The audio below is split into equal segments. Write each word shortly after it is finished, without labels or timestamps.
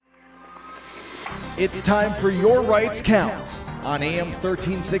It's time for Your Rights Count on AM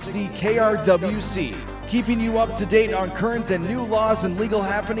 1360 KRWC, keeping you up to date on current and new laws and legal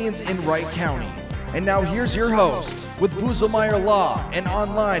happenings in Wright County. And now here's your host with Buselmeyer Law and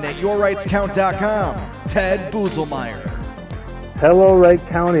online at yourrightscount.com, Ted Buselmeyer. Hello, Wright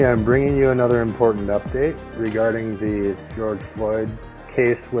County. I'm bringing you another important update regarding the George Floyd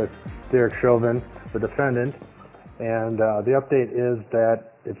case with Derek Chauvin, the defendant. And the update is that,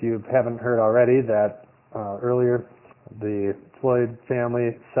 if you haven't heard already, that earlier the Floyd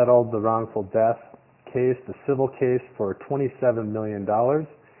family settled the wrongful death case, the civil case, for $27 million.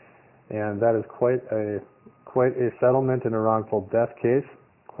 And that is quite a settlement in a wrongful death case,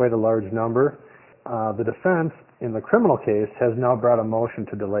 quite a large number. The defense in the criminal case has now brought a motion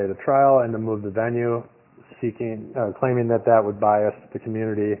to delay the trial and to move the venue, claiming that that would bias the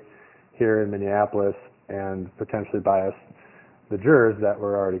community here in Minneapolis and potentially bias the jurors that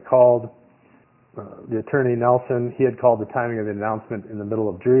were already called. The attorney Nelson, he had called the timing of the announcement in the middle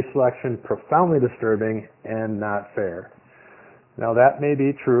of jury selection profoundly disturbing and not fair. Now that may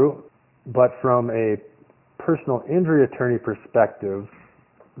be true, but from a personal injury attorney perspective,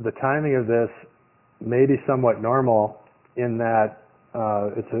 the timing of this may be somewhat normal in that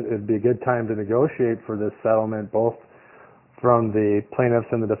it'd be a good time to negotiate for this settlement, both from the plaintiffs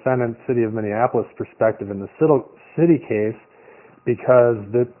and the defendant, City of Minneapolis perspective in the city case, because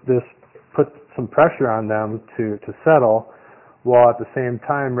this puts some pressure on them to settle, while at the same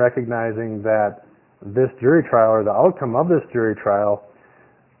time recognizing that this jury trial, or the outcome of this jury trial,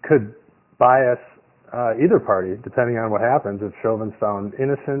 could bias either party, depending on what happens. If Chauvin's found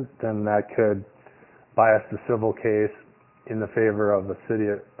innocent, then that could bias the civil case in the favor of the City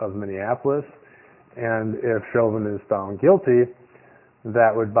of Minneapolis. And if Chauvin is found guilty,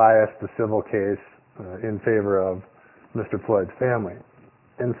 that would bias the civil case in favor of Mr. Floyd's family.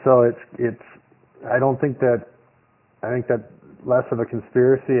 And so I think that less of a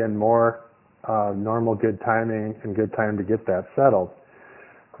conspiracy and more normal good timing and good time to get that settled.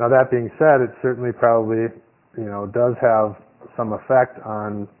 Now that being said, it certainly probably, does have some effect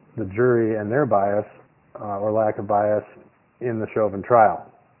on the jury and their bias or lack of bias in the Chauvin trial.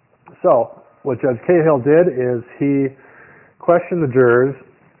 So what Judge Cahill did is he questioned the jurors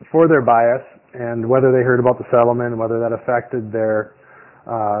for their bias and whether they heard about the settlement and whether that affected their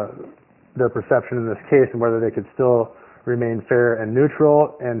perception in this case and whether they could still remain fair and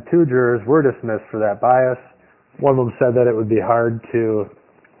neutral. And 2 jurors were dismissed for that bias. One of them said that it would be hard to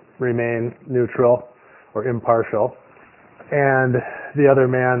remain neutral or impartial. And the other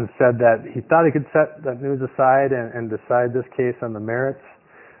man said that he thought he could set that news aside and decide this case on the merits,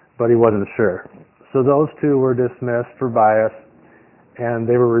 but he wasn't sure. So those 2 were dismissed for bias, and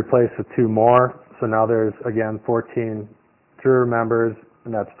they were replaced with 2 more. So now there's, again, 14 juror members,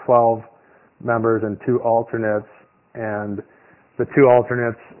 and that's 12 members and 2 alternates. And the 2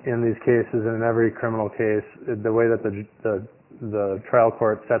 alternates in these cases and in every criminal case, the way that the trial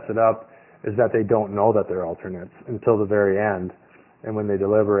court sets it up is that they don't know that they're alternates until the very end. And when they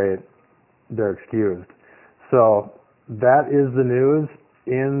deliberate, they're excused. So that is the news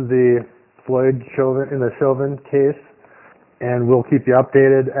in the Chauvin case. And we'll keep you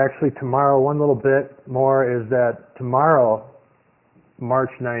updated. Actually, tomorrow, one little bit more is that tomorrow, March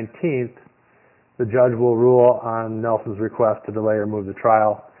 19th, the judge will rule on Nelson's request to delay or move the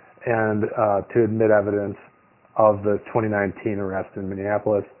trial and to admit evidence of the 2019 arrest in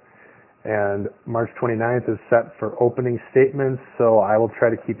Minneapolis. And March 29th is set for opening statements, so I will try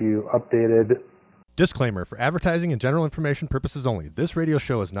to keep you updated. Disclaimer: for advertising and general information purposes only, this radio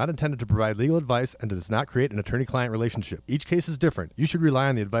show is not intended to provide legal advice and does not create an attorney-client relationship. Each case is different. You should rely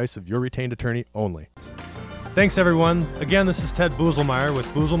on the advice of your retained attorney only. Thanks, everyone. Again, this is Ted Buselmeyer with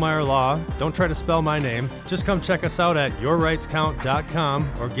Buselmeyer Law. Don't try to spell my name. Just come check us out at yourrightscount.com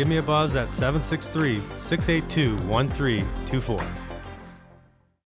or give me a buzz at 763-682-1324.